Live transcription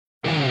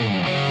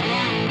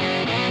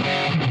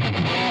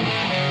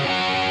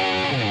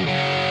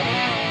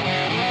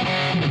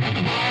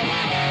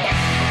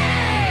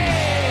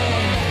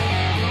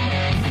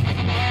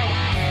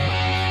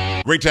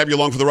Great to have you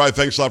along for the ride.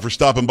 Thanks a lot for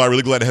stopping by.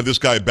 Really glad to have this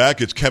guy back.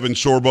 It's Kevin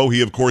Sorbo.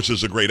 He, of course,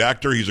 is a great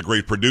actor. He's a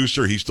great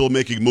producer. He's still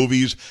making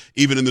movies,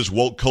 even in this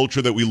woke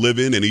culture that we live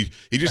in. And he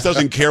just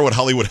doesn't care what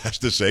Hollywood has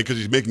to say because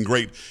he's making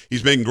great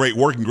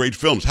work and great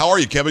films. How are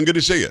you, Kevin? Good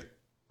to see you.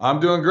 I'm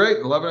doing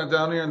great. Loving it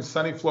down here in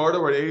sunny Florida.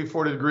 We're at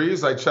 84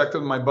 degrees. I checked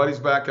with my buddies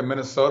back in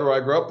Minnesota where I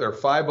grew up. They're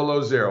 5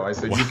 below zero. I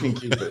said, wow. You can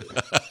keep it.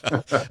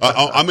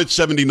 I'm at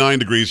 79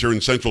 degrees here in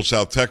central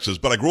South Texas,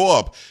 but I grew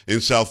up in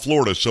South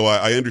Florida, so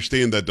I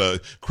understand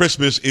that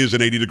Christmas is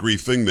an 80-degree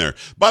thing there.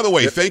 By the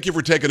way, Thank you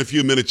for taking a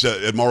few minutes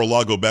at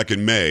Mar-a-Lago back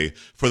in May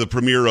for the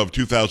premiere of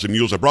 2,000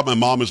 Mules. I brought my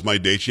mom as my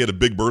date. She had a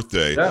big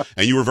birthday,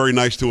 and you were very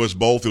nice to us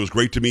both. It was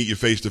great to meet you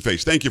face to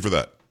face. Thank you for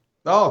that.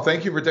 Oh,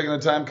 thank you for taking the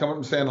time, coming up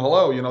and saying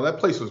hello. You know, that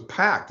place was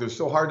packed. It was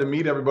so hard to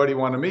meet everybody you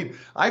want to meet.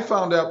 I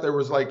found out there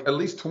was like at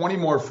least 20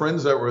 more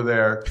friends that were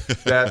there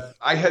that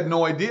I had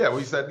no idea.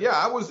 We said, yeah,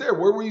 I was there.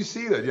 Where were you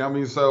seated? You know what I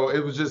mean? So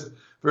it was just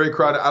very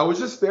crowded. I was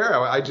just there.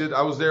 I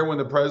was there when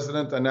the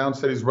president announced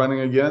that he's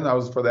running again. I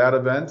was for that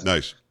event.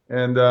 Nice.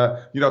 And,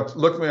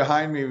 look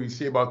behind me, we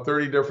see about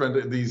 30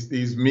 different,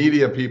 these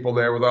media people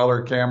there with all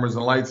their cameras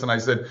and lights. And I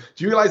said,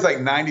 do you realize like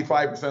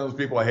 95% of those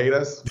people hate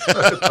us?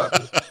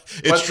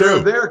 It's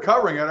true. They're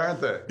covering it,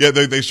 aren't they? Yeah,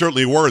 they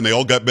certainly were. And they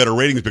all got better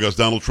ratings because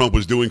Donald Trump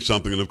was doing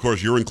something. And of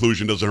course, your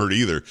inclusion doesn't hurt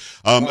either.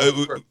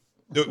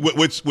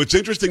 What's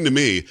interesting to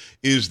me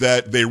is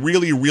that they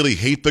really, really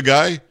hate the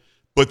guy,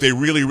 but they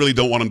really, really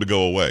don't want him to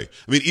go away.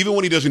 I mean, even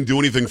when he doesn't do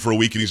anything for a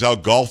week and he's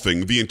out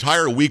golfing, the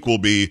entire week will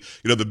be,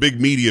 the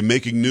big media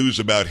making news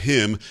about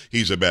him.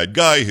 He's a bad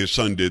guy. His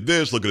son did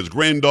this. Look at his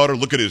granddaughter.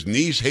 Look at his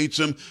niece hates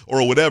him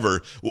or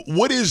whatever.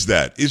 What is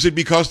that? Is it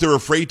because they're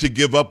afraid to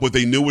give up what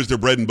they knew was their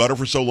bread and butter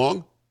for so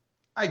long?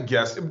 I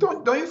guess.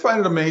 Don't you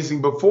find it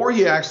amazing? Before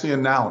he actually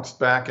announced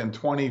back in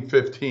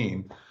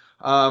 2015,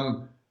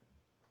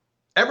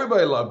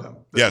 everybody loved him.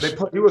 Yes.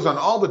 He was on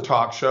all the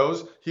talk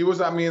shows. He was,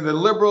 the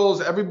liberals,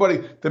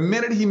 everybody, the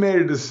minute he made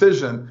a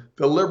decision,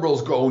 the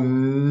liberals go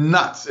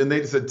nuts and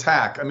they just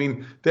attack. I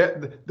mean,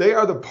 they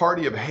are the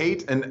party of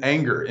hate and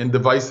anger and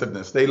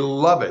divisiveness. They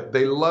love it.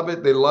 They love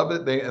it. They love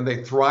it.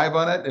 They thrive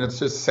on it. And it's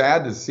just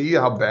sad to see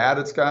how bad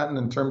it's gotten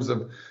in terms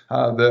of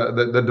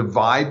the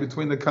divide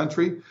between the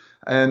country.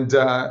 And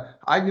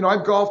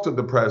I've golfed with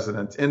the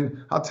president,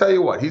 and I'll tell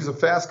you what, he's a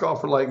fast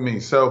golfer like me.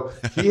 So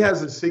he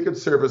has his Secret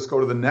Service go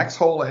to the next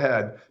hole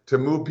ahead to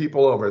move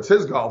people over. It's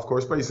his golf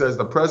course, but he says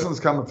the president's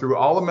coming through.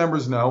 All the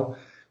members know.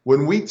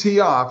 When we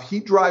tee off, he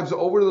drives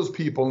over to those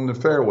people in the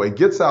fairway,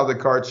 gets out of the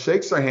cart,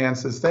 shakes their hand,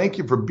 says, thank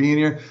you for being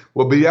here.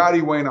 We'll be out of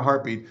your way in a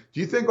heartbeat. Do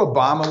you think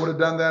Obama would have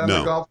done that on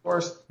the golf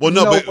course? Well,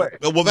 no, way.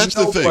 Well, that's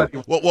the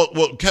thing.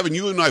 Well, Kevin,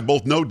 you and I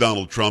both know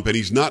Donald Trump, and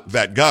he's not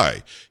that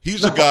guy.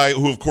 He's a guy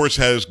who, of course,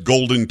 has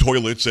golden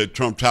toilets at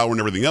Trump Tower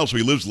and everything else, so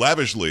he lives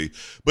lavishly.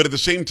 But at the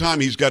same time,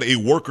 he's got a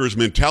worker's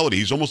mentality.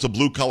 He's almost a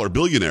blue-collar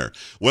billionaire.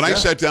 When I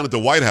sat down at the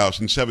White House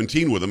in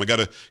 2017 with him,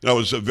 I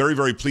was very,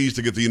 very pleased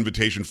to get the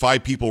invitation.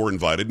 5 people were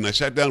invited, and I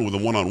sat down with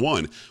him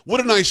one-on-one. What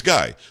a nice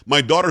guy.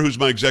 My daughter, who's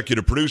my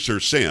executive producer,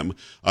 Sam,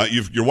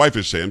 your wife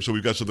is Sam, so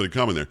we've got something in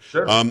common there.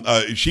 Sure.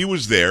 She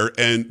was there,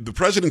 and the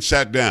president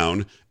sat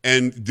down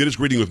and did his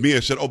greeting with me. I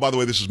said, oh, by the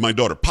way, this is my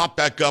daughter. Popped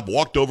back up,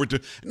 walked over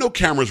to, no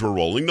cameras were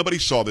rolling. Nobody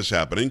saw this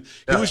happening.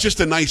 He was just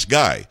a nice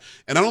guy.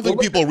 And I don't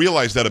think people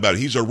realize that about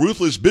him. He's a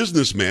ruthless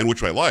businessman,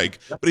 which I like,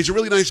 but he's a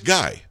really nice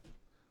guy.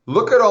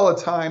 Look at all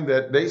the time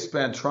that they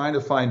spent trying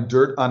to find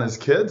dirt on his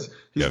kids.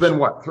 He's been,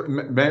 what,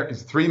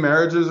 3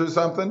 marriages or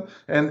something?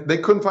 And they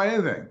couldn't find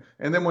anything.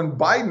 And then when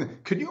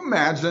Biden, could you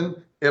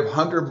imagine if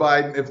Hunter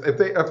Biden,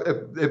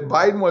 if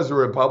Biden was a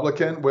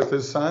Republican with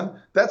his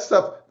son, that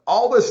stuff,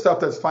 all this stuff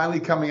that's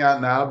finally coming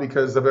out now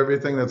because of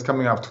everything that's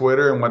coming off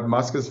Twitter and what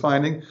Musk is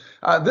finding,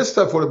 this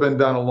stuff would have been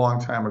done a long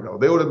time ago.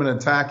 They would have been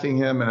attacking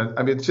him. And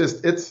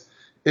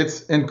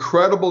it's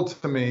incredible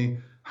to me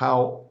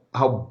how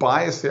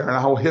biased they are and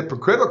how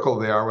hypocritical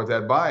they are with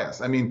that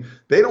bias. I mean,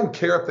 they don't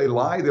care if they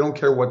lie. They don't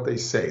care what they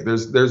say.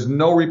 There's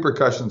no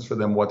repercussions for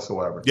them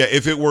whatsoever. Yeah,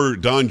 if it were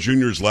Don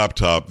Jr.'s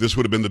laptop, this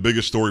would have been the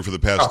biggest story for the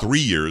past 3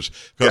 years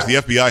because the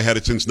FBI had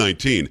it since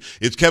 19.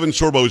 It's Kevin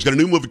Sorbo. He's got a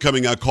new movie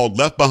coming out called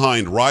Left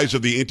Behind, Rise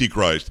of the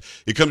Antichrist.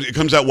 It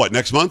comes out, what,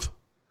 next month?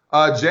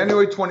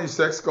 January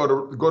 26th,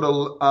 go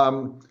to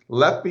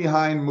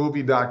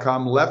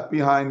leftbehindmovie.com,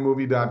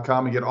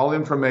 leftbehindmovie.com, and get all the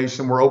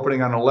information. We're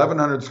opening on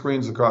 1,100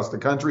 screens across the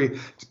country.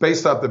 It's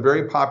based off the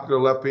very popular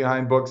Left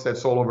Behind books that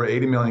sold over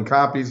 80 million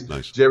copies.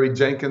 Nice. Jerry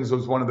Jenkins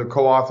was one of the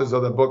co-authors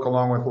of the book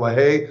along with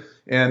LaHaye,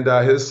 and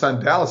his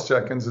son Dallas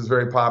Jenkins is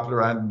very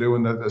popular on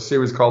doing the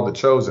series called The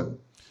Chosen.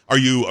 Are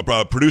you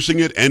producing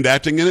it and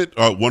acting in it,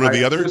 one or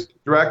the other? I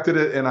just directed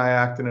it and I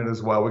act in it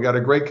as well. We got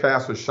a great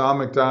cast with Sean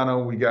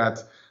McDonough. We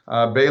got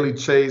Bailey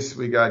Chase,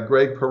 we got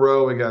Greg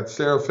Perot, we got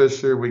Sarah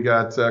Fisher, we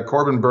got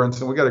Corbin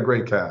Burnson. We got a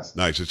great cast.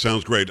 Nice. It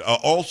sounds great.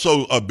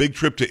 Also, a big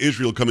trip to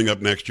Israel coming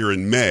up next year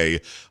in May.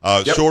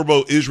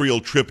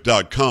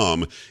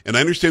 SorboIsraelTrip.com. And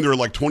I understand there are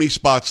like 20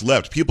 spots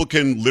left. People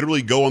can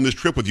literally go on this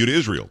trip with you to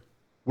Israel.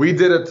 We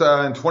did it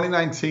in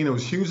 2019. It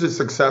was hugely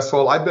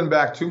successful. I've been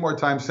back 2 more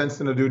times since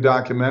then to do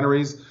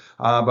documentaries.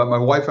 But my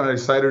wife and I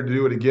decided to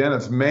do it again.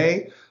 It's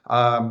May, what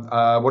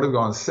are we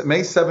going?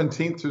 May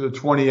 17th through the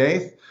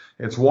 28th.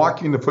 It's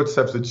walking the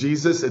footsteps of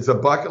Jesus. It's a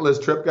bucket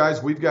list trip,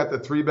 guys. We've got the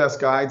 3 best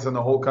guides in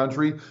the whole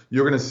country.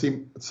 You're going to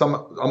see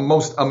some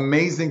most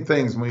amazing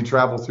things when you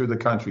travel through the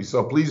country.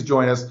 So please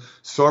join us,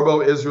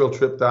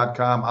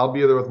 sorboisraeltrip.com. I'll be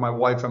there with my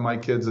wife and my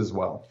kids as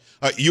well.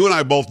 You and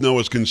I both know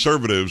as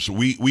conservatives,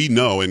 we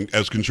know, and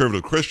as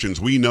conservative Christians,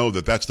 we know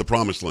that that's the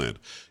promised land.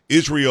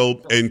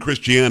 Israel and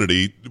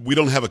Christianity, we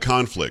don't have a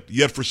conflict.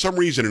 Yet for some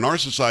reason in our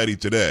society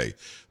today,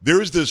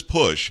 there is this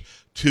push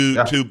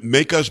to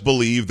make us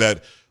believe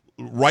that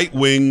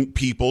right-wing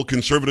people,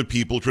 conservative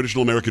people,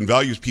 traditional American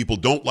values people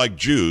don't like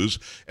Jews,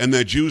 and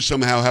that Jews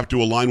somehow have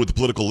to align with the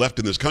political left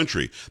in this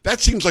country. That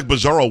seems like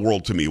bizarro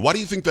world to me. Why do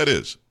you think that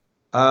is?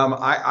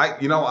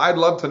 I'd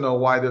love to know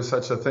why there's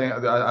such a thing,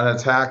 an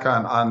attack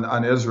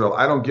on Israel.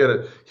 I don't get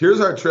it. Here's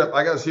our trip.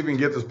 I got to see if we can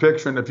get this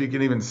picture and if you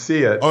can even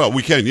see it. Oh,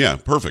 we can. Yeah.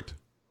 Perfect.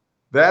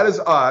 That is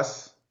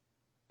us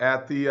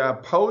at the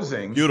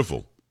posing.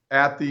 Beautiful.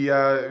 At the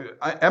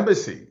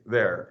embassy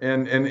there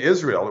in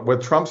Israel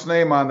with Trump's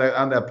name on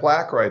that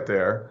plaque right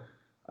there.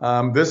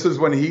 This is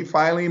when he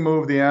finally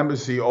moved the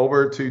embassy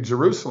over to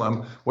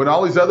Jerusalem when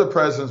all these other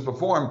presidents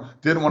before him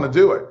didn't want to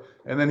do it.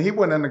 And then he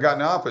went in and got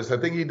in office. I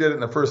think he did it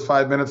in the first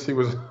 5 minutes he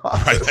was in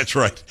office. Right, that's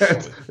right.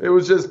 It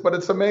was just, but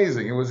it's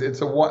amazing.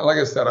 Like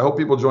I said, I hope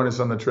people join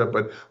us on the trip.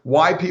 But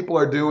why people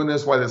are doing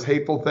this, why this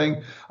hateful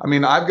thing? I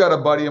mean, I've got a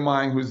buddy of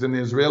mine who's in the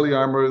Israeli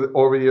army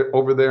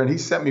over there, and he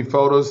sent me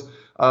photos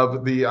of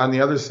on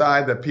the other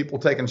side that people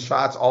taking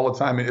shots all the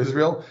time in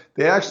Israel.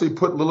 They actually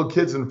put little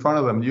kids in front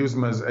of them, use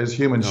them as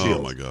human shields.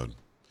 Oh my God.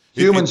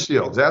 Human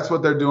shields. That's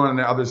what they're doing on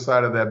the other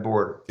side of that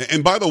border.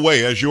 And by the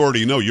way, as you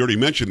already know, you already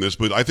mentioned this,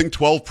 but I think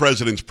 12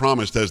 presidents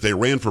promised as they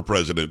ran for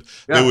president,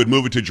 they would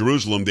move it to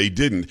Jerusalem. They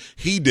didn't.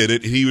 He did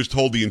it. He was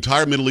told the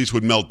entire Middle East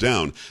would melt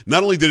down.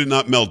 Not only did it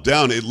not melt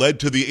down, it led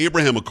to the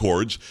Abraham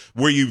Accords,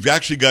 where you've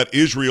actually got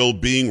Israel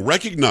being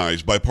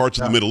recognized by parts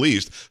of the Middle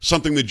East,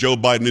 something that Joe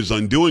Biden is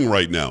undoing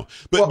right now.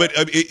 But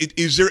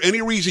is there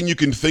any reason you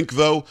can think,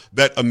 though,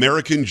 that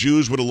American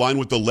Jews would align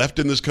with the left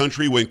in this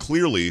country when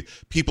clearly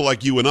people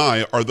like you and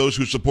I are those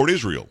who support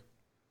Israel?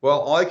 Well,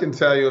 all I can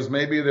tell you is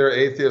maybe they're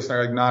atheists and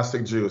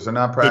agnostic Jews. They're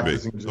not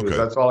practicing Jews. Okay.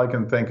 That's all I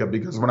can think of.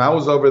 Because when I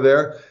was over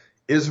there,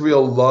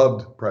 Israel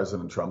loved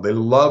President Trump. They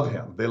love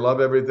him. They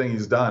love everything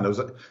he's done. It was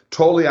a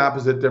totally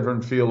opposite,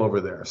 different feel over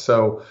there.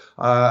 So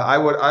I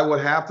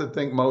would have to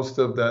think most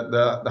of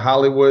the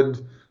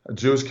Hollywood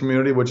Jewish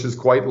community, which is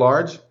quite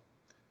large,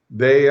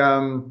 they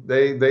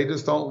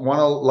just don't want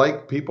to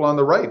like people on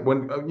the right.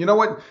 When you know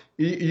what,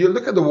 you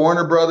look at the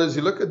Warner Brothers,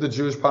 you look at the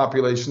Jewish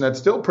population that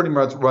still pretty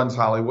much runs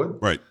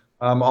Hollywood. Right.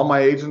 All my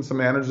agents and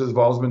managers have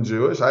always been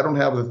Jewish. I don't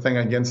have a thing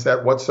against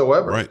that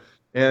whatsoever. Right.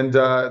 And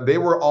they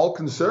were all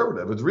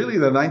conservative. It's really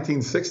the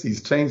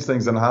 1960s changed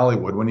things in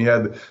Hollywood when you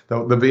had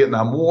the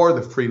Vietnam War,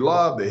 the free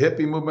love, the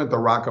hippie movement, the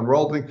rock and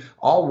roll thing,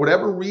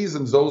 whatever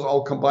reasons, those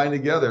all combined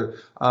together.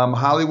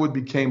 Hollywood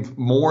became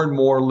more and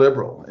more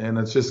liberal, and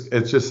it's just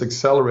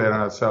accelerated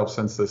on itself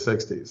since the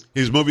 60s.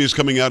 His movie is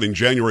coming out in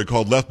January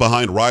called Left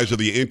Behind, Rise of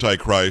the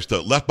Antichrist.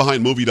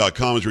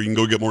 Leftbehindmovie.com is where you can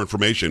go get more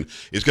information.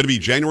 It's going to be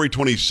January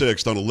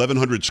 26th on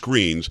 1,100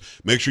 screens.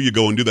 Make sure you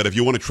go and do that. If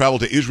you want to travel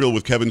to Israel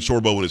with Kevin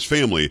Sorbo and his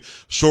family,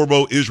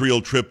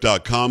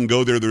 sorboisraeltrip.com.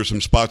 Go there. There's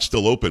some spots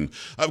still open.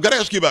 I've got to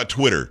ask you about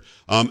Twitter.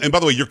 And by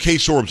the way, you're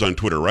K-Sorbs on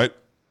Twitter, right?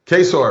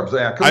 K-Sorbs,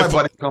 yeah. Because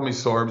my buddy called me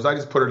Sorbs. I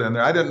just put it in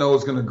there. I didn't know it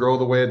was going to grow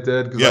the way it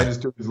did because I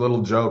just do these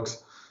little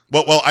jokes.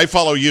 Well, I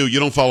follow you. You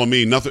don't follow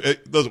me. Nothing.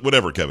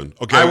 Whatever, Kevin.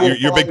 Okay,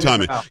 you're big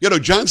time. You know,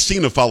 John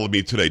Cena followed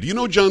me today. Do you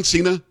know John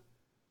Cena?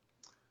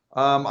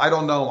 I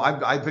don't know.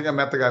 I think I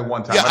met the guy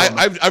one time.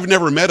 Yeah, I've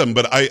never met him,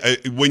 but I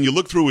when you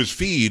look through his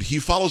feed, he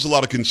follows a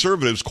lot of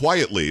conservatives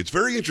quietly. It's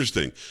very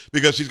interesting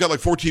because he's got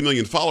like 14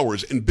 million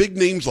followers, and big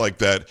names like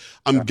that,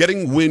 I'm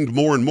getting wind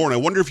more and more, and I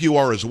wonder if you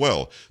are as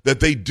well, that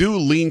they do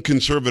lean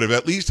conservative,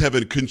 at least have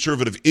a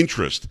conservative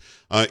interest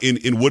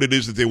in what it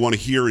is that they want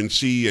to hear and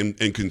see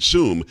and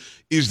consume.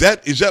 Is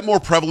that more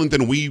prevalent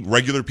than we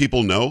regular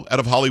people know out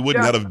of Hollywood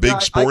and out of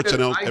big sports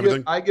and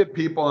everything? I get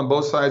people on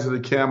both sides of the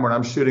camera when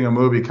I'm shooting a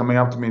movie coming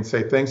up to me and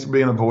say, thanks for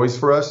being a voice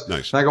for us.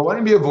 Nice. And I go, why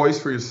don't you be a voice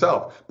for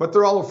yourself? But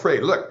they're all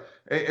afraid. Look,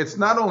 it's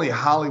not only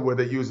Hollywood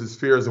that uses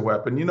fear as a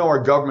weapon. You know,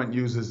 our government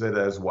uses it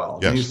as well.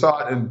 Yes. And you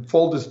saw it in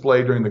full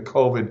display during the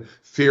COVID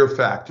fear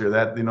factor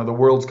that, you know, the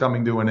world's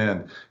coming to an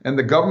end. And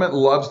the government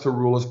loves to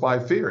rule us by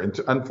fear. And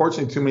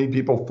unfortunately, too many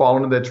people fall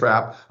into that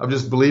trap of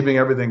just believing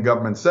everything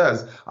government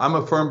says. I'm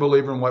a firm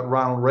believer in what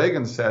Ronald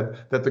Reagan said,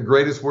 that the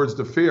greatest words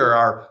to fear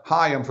are,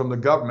 hi, I'm from the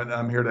government and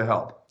I'm here to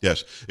help.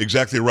 Yes,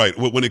 exactly right.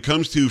 When it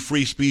comes to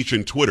free speech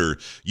and Twitter,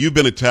 you've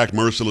been attacked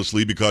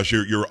mercilessly because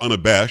you're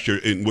unabashed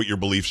in what your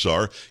beliefs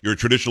are. You're a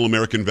traditional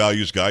American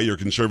values guy. You're a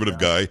conservative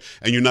guy,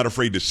 and you're not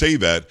afraid to say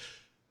that.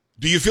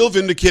 Do you feel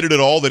vindicated at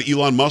all that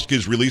Elon Musk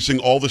is releasing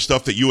all the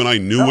stuff that you and I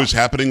knew was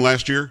happening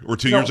last year or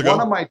 2 years ago?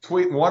 One of my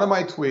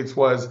tweets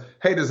was,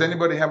 hey, does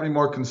anybody have any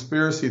more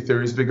conspiracy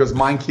theories? Because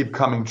mine keep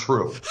coming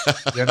true.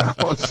 You know,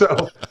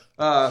 so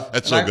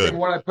That's so good. I think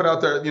what I put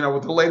out there,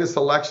 with the latest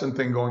election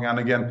thing going on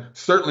again,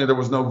 certainly there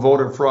was no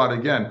voter fraud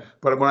again.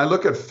 But when I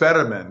look at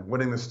Fetterman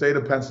winning the state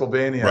of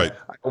Pennsylvania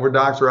over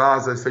Dr.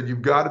 Oz, I said,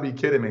 you've got to be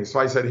kidding me. So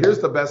I said, here's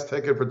the best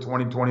ticket for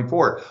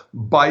 2024.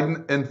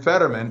 Biden and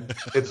Fetterman.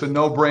 It's a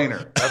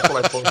no-brainer. That's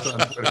what I posted on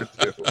Twitter,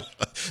 too.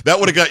 That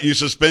would have got you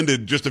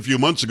suspended just a few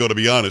months ago, to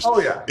be honest.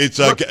 Oh, yeah.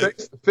 Look,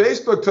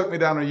 Facebook took me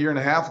down a year and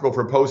a half ago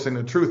for posting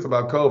the truth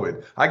about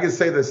COVID. I could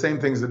say the same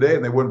things today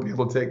and they wouldn't be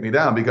able to take me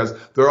down because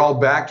they're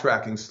all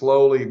backtracking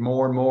slowly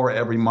more and more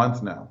every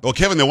month now. Well,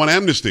 Kevin, they want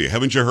amnesty.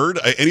 Haven't you heard?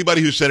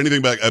 Anybody who said anything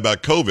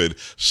about COVID,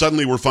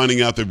 suddenly we're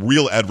finding out the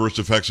real adverse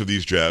effects of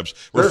these jabs.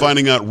 We're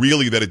finding out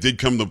really that it did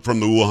come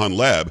from the Wuhan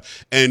lab.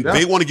 And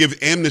they want to give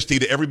amnesty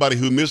to everybody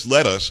who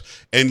misled us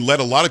and led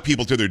a lot of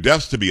people to their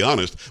deaths, to be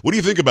honest. What do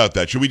you think about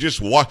that? Should we just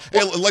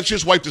let's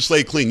just wipe the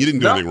slate clean? You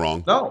didn't do anything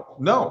wrong.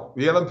 No.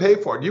 You haven't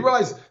paid for it. You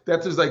realize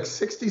that there's like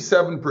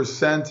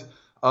 67%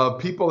 of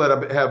people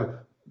that have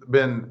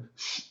been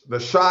the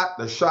shot,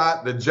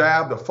 the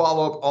jab, the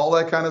follow-up, all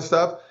that kind of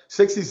stuff.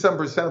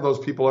 67% of those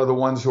people are the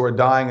ones who are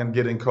dying and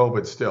getting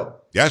COVID still.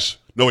 Yes.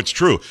 No, it's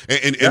true.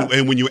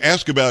 And when you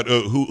ask about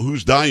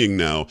who's dying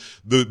now,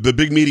 the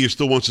big media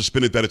still wants to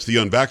spin it that it's the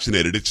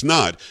unvaccinated. It's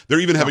not. They're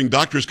even having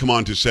doctors come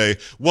on to say,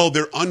 well,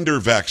 they're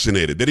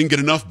under-vaccinated. They didn't get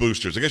enough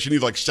boosters. I guess you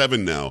need like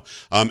 7 now,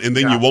 and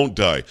then you won't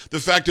die. The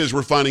fact is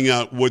we're finding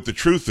out what the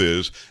truth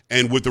is,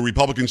 and with the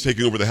Republicans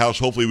taking over the House,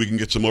 hopefully we can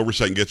get some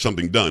oversight and get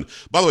something done.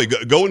 By the way,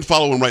 go and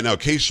follow him right now,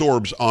 K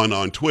Sorbs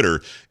on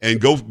Twitter,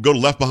 and go to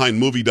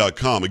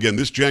leftbehindmovie.com. Again,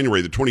 this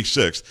January, the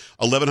 26th,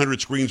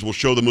 1,100 screens will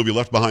show the movie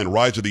Left Behind,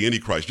 Rise of the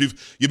Antichrist.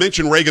 You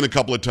mentioned Reagan a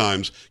couple of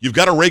times. You've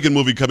got a Reagan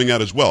movie coming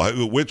out as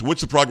well. What's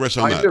the progress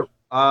on that? I do.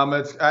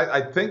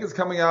 I think it's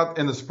coming out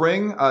in the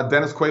spring.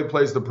 Dennis Quaid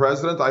plays the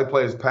president. I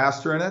play his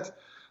pastor in it.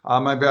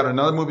 I've got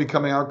another movie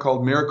coming out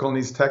called Miracle in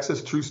East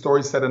Texas, true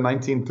story set in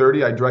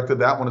 1930. I directed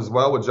that one as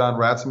well with John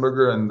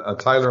Ratzenberger and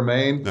Tyler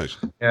Mane. Nice.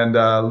 And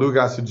Lou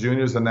Gossett Jr.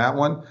 is in that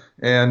one.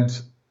 And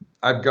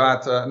I've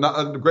got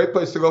a great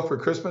place to go for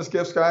Christmas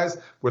gifts, guys,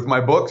 with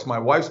my books, my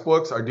wife's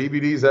books, our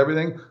DVDs,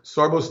 everything,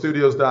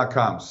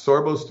 sorbostudios.com.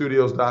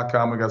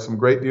 sorbostudios.com. We got some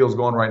great deals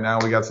going right now.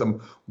 We got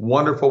some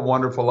wonderful,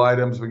 wonderful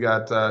items. We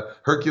got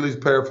Hercules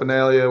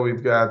paraphernalia.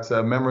 We've got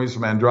Memories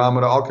from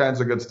Andromeda, all kinds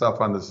of good stuff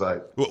on the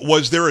site.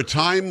 Was there a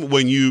time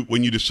when you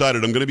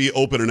decided, I'm going to be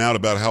open and out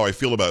about how I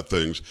feel about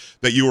things,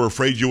 that you were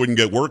afraid you wouldn't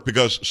get work?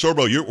 Because,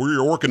 Sorbo,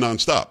 you're working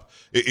nonstop.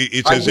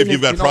 It's as if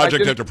you've got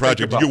project after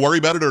project. Did you worry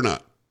about it or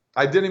not?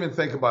 I didn't even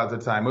think about it at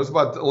the time. It was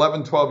about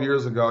 11, 12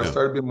 years ago. I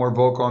started being more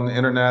vocal on the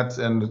internet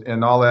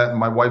and all that. And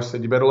my wife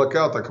said, you better look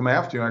out. They'll come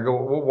after you. And I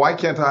go, well, why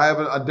can't I have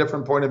a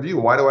different point of view?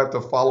 Why do I have to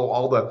follow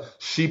all the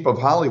sheep of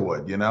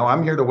Hollywood?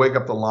 I'm here to wake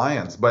up the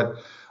lions. But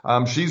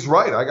she's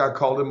right. I got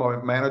called in by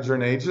my manager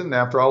and agent. And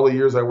after all the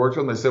years I worked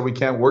with them, they said, we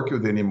can't work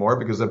with you anymore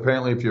because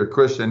apparently if you're a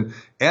Christian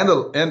and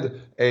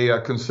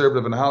a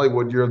conservative in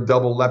Hollywood, you're a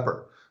double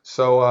leper.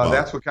 So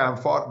that's what kind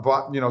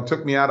of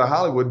took me out of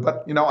Hollywood.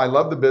 But, I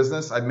love the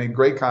business. I've made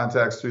great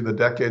contacts through the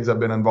decades I've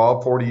been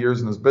involved, 40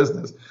 years in this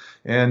business.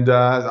 And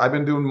I've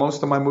been doing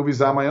most of my movies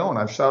on my own.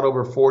 I've shot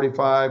over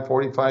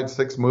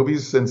 6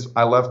 movies since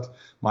I left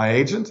my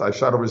agent. I've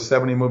shot over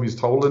 70 movies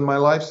total in my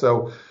life.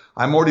 So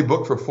I'm already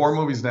booked for 4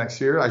 movies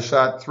next year. I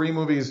shot 3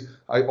 movies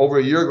over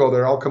a year ago.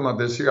 They're all coming out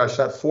this year. I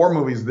shot 4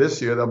 movies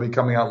this year. They'll be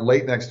coming out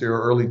late next year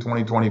or early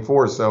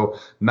 2024. So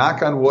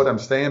knock on wood, I'm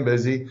staying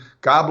busy.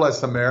 God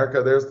bless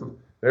America. There's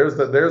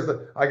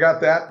the I got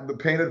that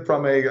painted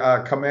from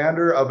a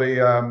commander of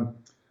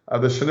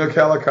the Chinook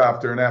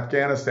helicopter in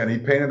Afghanistan. He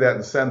painted that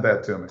and sent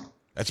that to me.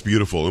 That's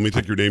beautiful. Let me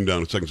take your name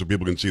down a second so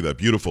people can see that.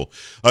 Beautiful.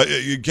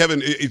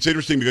 Kevin, it's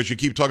interesting because you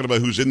keep talking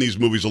about who's in these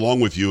movies along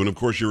with you, and of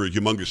course you're a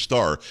humongous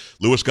star.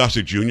 Louis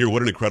Gossett Jr.,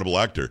 what an incredible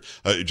actor.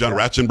 John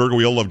Ratzenberger,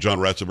 we all love John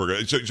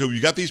Ratzenberger. So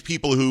you got these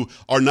people who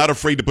are not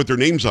afraid to put their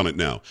names on it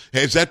now.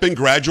 Has that been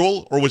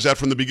gradual, or was that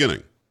from the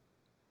beginning?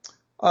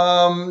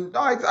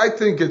 I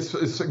think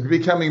it's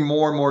becoming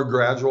more and more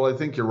gradual. I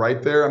think you're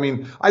right there. I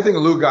mean, I think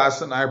Lou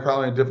Gossett and I are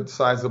probably on different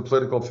sides of the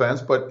political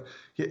fence, but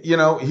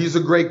he's a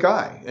great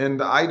guy, and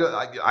I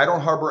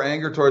don't harbor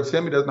anger towards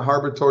him. He doesn't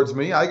harbor towards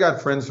me. I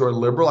got friends who are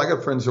liberal. I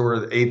got friends who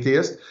are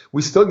atheist.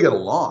 We still get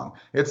along.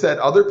 It's that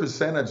other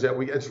percentage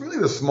it's really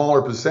the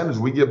smaller percentage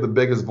we give the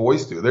biggest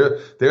voice to.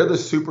 They're the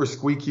super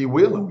squeaky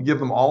wheel, and we give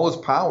them all his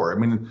power. I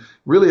mean,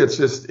 really, it's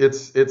just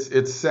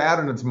it's sad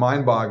and it's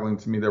mind-boggling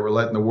to me that we're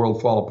letting the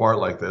world fall apart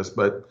like this,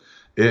 but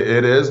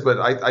it is. But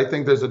I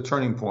think there's a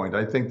turning point.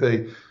 I think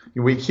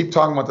we keep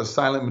talking about the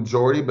silent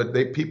majority, but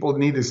people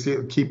need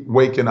to keep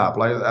waking up.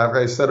 Like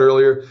I said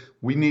earlier,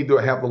 we need to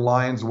have the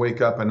lions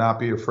wake up and not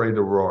be afraid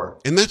to roar.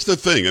 And that's the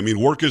thing. I mean,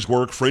 work is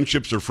work.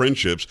 Friendships are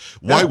friendships.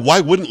 Why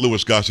wouldn't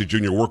Louis Gossett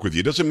Jr. work with you?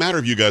 It doesn't matter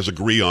if you guys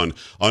agree on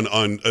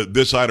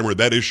this item or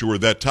that issue or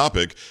that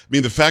topic. I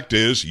mean, the fact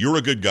is, you're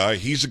a good guy.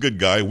 He's a good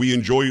guy. We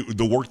enjoy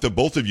the work that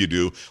both of you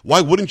do.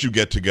 Why wouldn't you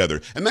get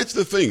together? And that's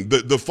the thing.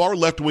 The far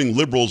left-wing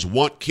liberals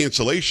want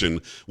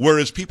cancellation,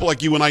 whereas people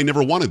like you and I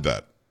never wanted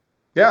that.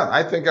 Yeah,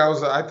 I think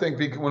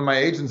when my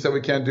agent said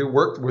we can't do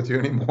work with you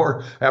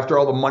anymore after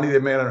all the money they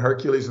made on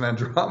Hercules and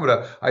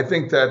Andromeda, I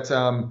think that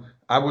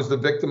I was the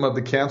victim of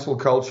the cancel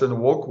culture in the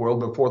woke world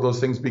before those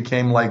things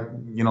became like,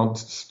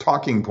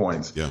 talking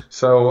points. Yeah.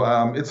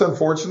 So it's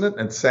unfortunate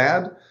and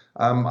sad.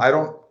 I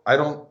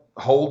don't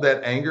hold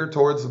that anger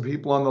towards the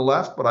people on the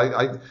left, but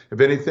if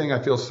anything,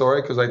 I feel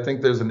sorry because I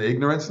think there's an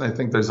ignorance and I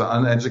think there's an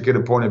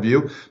uneducated point of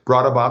view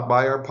brought about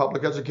by our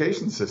public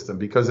education system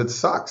because it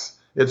sucks.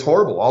 It's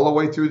horrible all the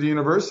way through the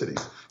universities.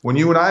 When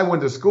you and I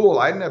went to school,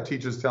 I didn't have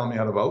teachers telling me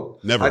how to vote.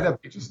 Never. I didn't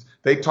have teachers.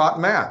 They taught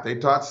math. They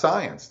taught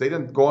science. They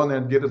didn't go in there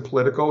and get it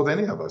political with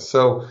any of us.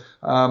 So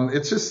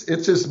it's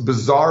just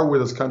bizarre where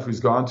this country's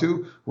gone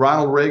to.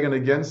 Ronald Reagan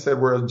again said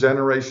we're a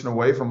generation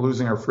away from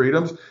losing our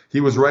freedoms. He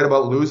was right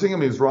about losing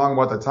them. He was wrong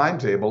about the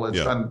timetable. It's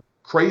been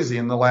crazy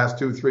in the last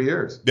 2-3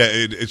 years. Yeah,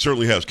 it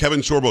certainly has. Kevin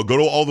Sorbo, go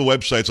to all the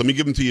websites. Let me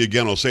give them to you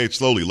again. I'll say it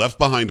slowly.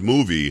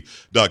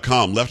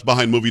 Leftbehindmovie.com,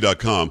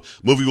 leftbehindmovie.com.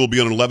 Movie will be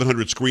on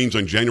 1,100 screens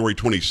on January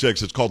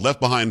 26th. It's called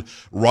Left Behind,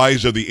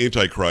 Rise of the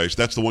Antichrist.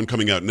 That's the one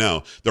coming out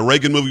now. The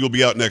Reagan movie will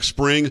be out next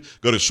spring.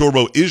 Go to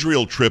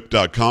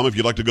sorboisraeltrip.com if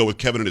you'd like to go with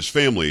Kevin and his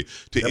family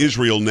to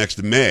Israel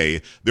next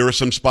May. There are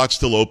some spots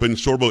still open,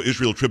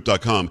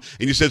 sorboisraeltrip.com.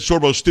 And you said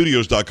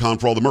sorbostudios.com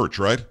for all the merch,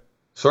 right?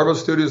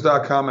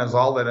 SorboStudios.com has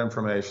all that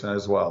information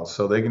as well,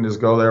 so they can just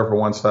go there for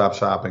one-stop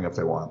shopping if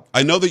they want.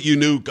 I know that you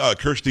knew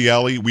Kirstie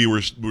Alley. We were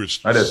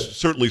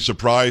certainly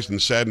surprised and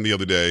saddened the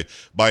other day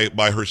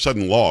by her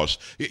sudden loss.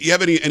 You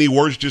have any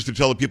words just to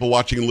tell the people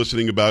watching and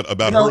listening about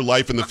her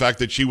life and the fact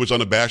that she was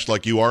unabashed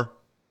like you are?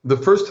 The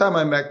first time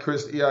I met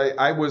Kirstie,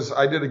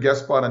 I did a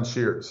guest spot on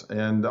Cheers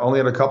and only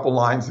had a couple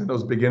lines in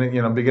those beginning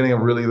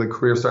of really the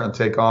career starting to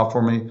take off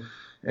for me.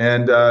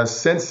 And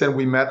since then,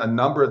 we met a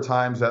number of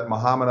times at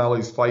Muhammad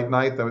Ali's fight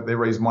night. They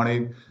raise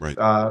money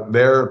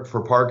there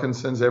for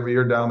Parkinson's every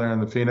year down there in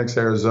the Phoenix,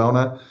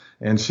 Arizona.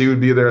 And she would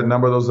be there at a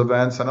number of those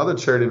events and other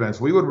charity events.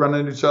 We would run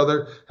into each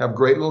other, have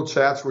great little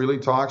chats, really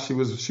talk. She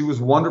was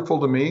wonderful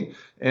to me.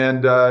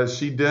 And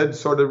she did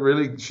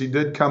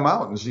come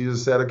out and she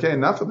just said, okay,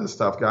 enough of this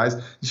stuff, guys.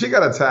 She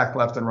got attacked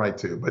left and right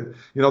too. But,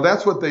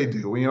 that's what they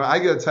do. I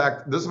get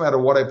attacked. Doesn't matter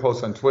what I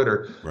post on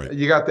Twitter. Right.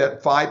 You got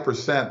that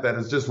 5% that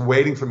is just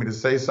waiting for me to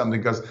say something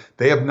because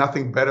they have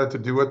nothing better to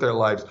do with their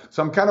lives.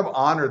 So I'm kind of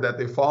honored that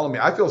they follow me.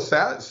 I feel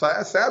sad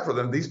for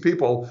them. These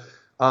people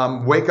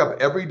wake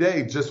up every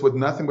day just with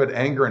nothing but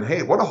anger and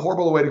hate. What a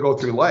horrible way to go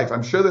through life.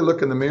 I'm sure they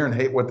look in the mirror and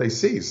hate what they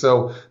see.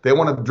 So they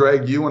want to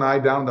drag you and I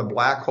down the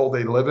black hole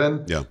they live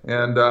in. Yeah.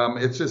 And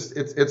it's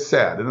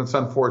sad and it's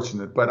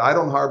unfortunate. But I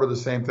don't harbor the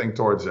same thing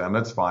towards them.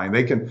 That's fine.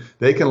 They can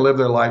live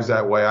their lives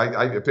that way.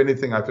 If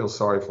anything, I feel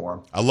sorry for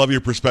them. I love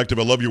your perspective.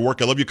 I love your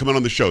work. I love you coming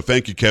on the show.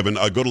 Thank you, Kevin.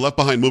 Go to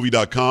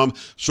leftbehindmovie.com,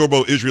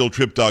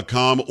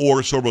 sorboisraeltrip.com, or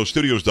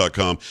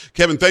sorbostudios.com.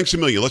 Kevin, thanks a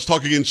million. Let's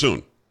talk again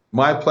soon.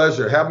 My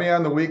pleasure. Have me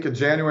on the week of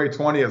January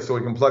 20th so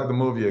we can plug the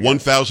movie again.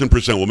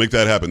 1,000%. We'll make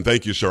that happen.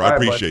 Thank you, sir. I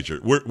appreciate you.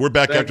 We're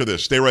back after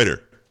this. Stay right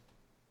here.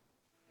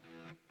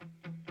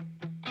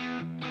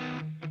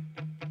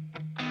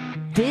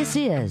 This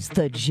is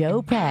the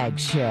Joe Pags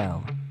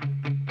Show.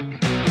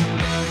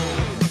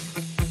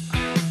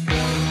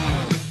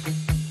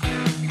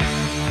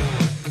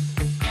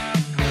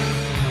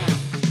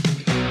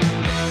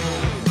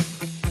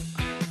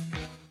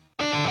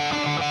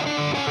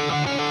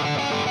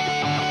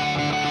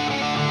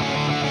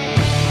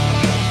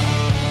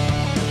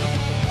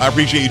 I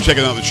appreciate you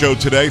checking out the show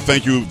today.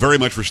 Thank you very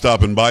much for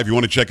stopping by. If you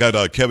want to check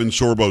out Kevin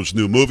Sorbo's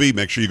new movie,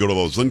 make sure you go to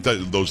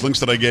those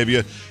links that I gave you.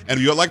 And if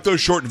you like those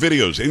short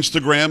videos,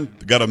 Instagram,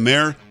 got them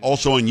there.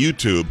 Also on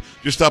YouTube.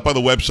 Just stop by the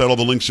website. All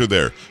the links are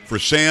there. For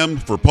Sam,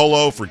 for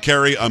Polo, for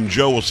Carrie, I'm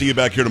Joe. We'll see you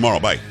back here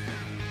tomorrow. Bye.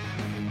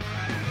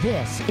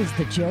 This is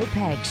the Joe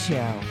Pags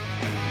Show.